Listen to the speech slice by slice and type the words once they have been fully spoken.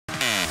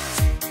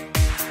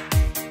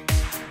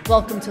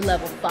Welcome to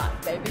level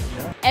 5, baby.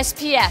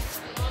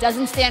 SPF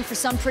doesn't stand for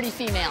some pretty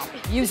female.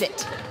 Use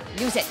it.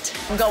 Use it.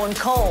 I'm going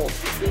cold.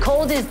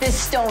 Cold is this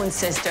stone,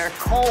 sister.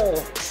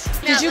 Cold.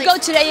 Did you go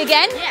today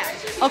again? Yeah.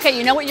 Okay,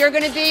 you know what you're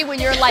gonna be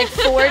when you're like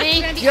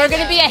 40? You're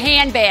gonna be a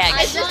handbag.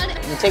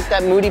 You take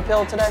that moody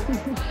pill today?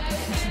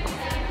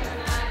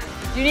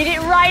 You need it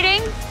in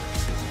writing?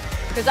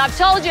 Because I've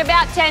told you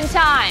about 10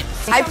 times.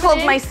 I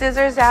pulled my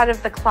scissors out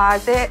of the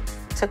closet,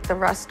 took the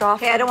rust off.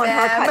 Hey, I don't want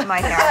her cutting my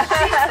hair.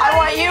 I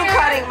want you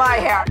cutting my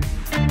hair.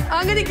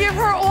 I'm gonna give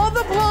her all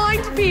the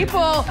blind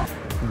people.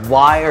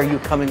 Why are you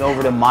coming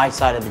over to my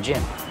side of the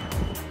gym?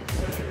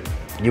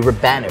 You were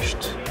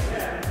banished.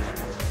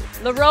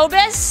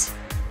 Larobis,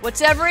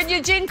 whatever in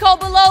your ginkgo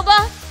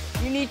biloba,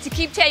 you need to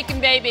keep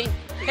taking, baby.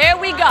 Here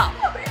we go.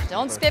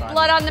 Don't spit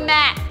blood on the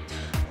mat.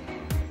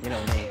 You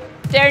know me.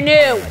 They're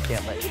new. I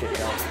can't let shit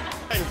go.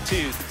 1,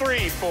 2,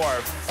 3, 4,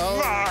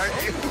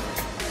 5.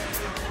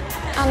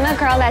 I'm the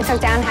girl that took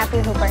down Happy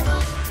Hooper.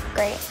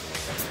 Great.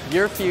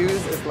 Your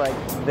fuse is like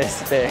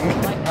this big.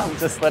 I'm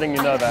just letting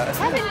you know that.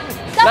 Kevin,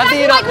 stop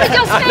acting like we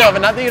just met. No, but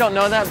not that you don't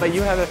know that, but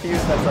you have a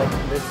fuse that's like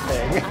this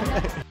big.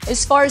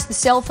 As far as the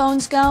cell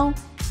phones go,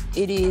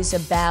 it is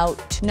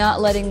about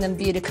not letting them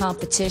be at a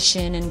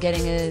competition and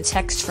getting a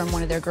text from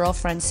one of their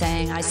girlfriends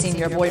saying, I seen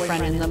your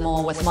boyfriend in the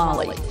mall with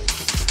Molly.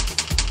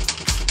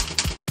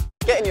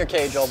 Get in your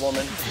cage, old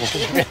woman.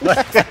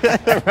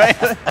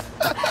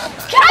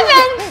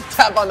 Kevin!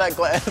 Tap on that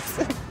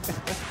glass.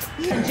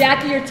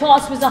 Jackie, your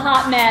toss was a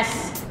hot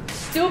mess.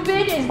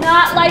 Stupid is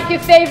not like your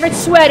favorite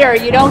sweater.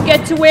 You don't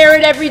get to wear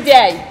it every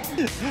day.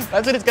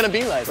 That's what it's gonna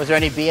be like. Was there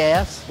any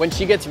BAFs? When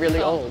she gets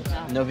really old.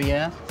 No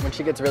BAF? When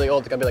she gets really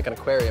old, it's gonna be like an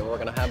aquarium. We're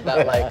gonna have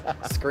that like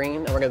screen,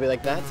 and we're gonna be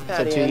like, that's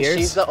Patty, 2 years?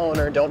 she's the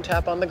owner. Don't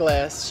tap on the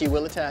glass. She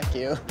will attack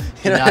you.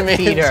 Do not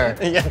feed her.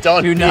 Yeah,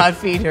 don't. Do not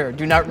feed her.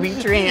 Do not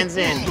reach your hands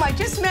in. I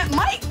just met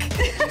Mike.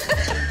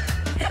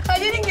 I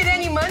didn't get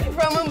any money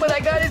from him, but I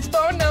got his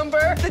phone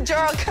number. The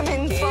jar will come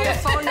in full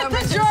of phone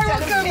numbers. The jar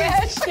will come in.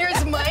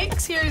 Here's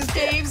Mike's, here's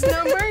Dave's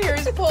number,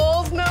 here's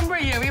Paul's number.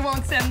 Yeah, we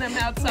won't send them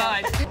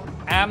outside.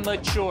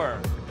 Amateur.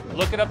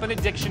 Look it up in a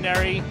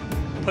dictionary,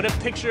 put a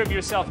picture of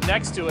yourself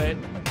next to it,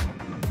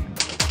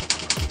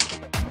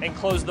 and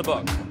close the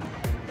book.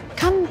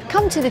 Come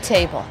to the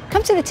table.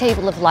 Come to the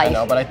table of life. I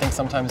know, but I think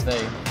sometimes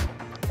they...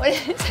 What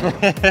is it?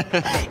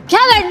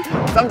 Kevin!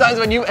 Sometimes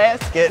when you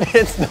ask it,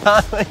 it's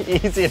not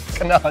easy.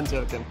 No, I'm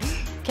joking.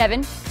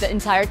 Kevin, the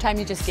entire time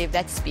you just gave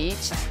that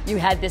speech, you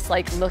had this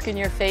like look in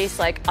your face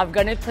like, I'm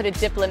gonna put it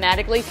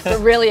diplomatically,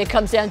 but really it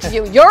comes down to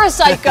you. You're a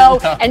psycho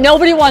and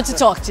nobody wants to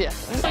talk to you.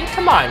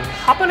 Come on,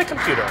 hop on a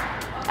computer.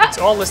 It's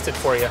all listed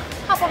for you.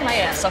 Hop on my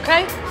ass,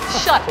 okay?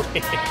 Shut up.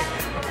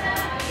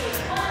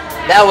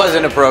 That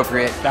wasn't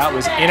appropriate. That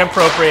was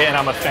inappropriate and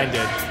I'm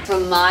offended.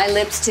 From my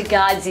lips to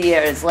God's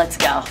ears, let's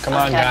go. Come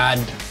on, God.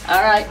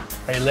 All right.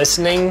 Are you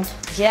listening?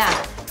 Yeah.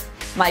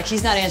 Mike,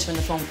 he's not answering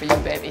the phone for you,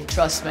 baby.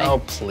 Trust me. Oh,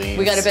 please.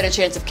 We got a better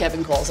chance if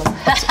Kevin calls him.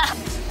 Still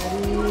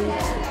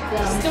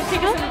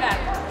kick us in the back.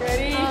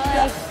 Ready?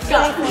 Go.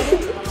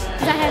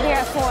 I have here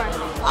at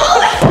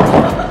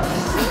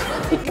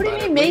 4. What do you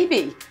mean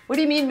maybe? What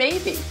do you mean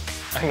maybe?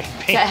 I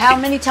mean, How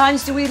many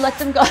times do we let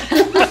them go?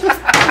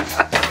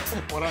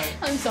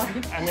 I'm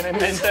sorry. I mean, I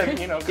meant that,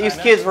 you know, These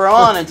kids were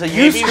on until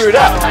you screwed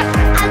up.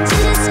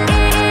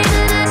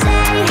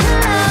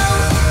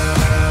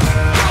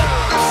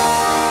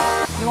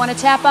 You want to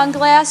tap on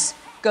glass?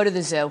 Go to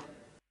the zoo.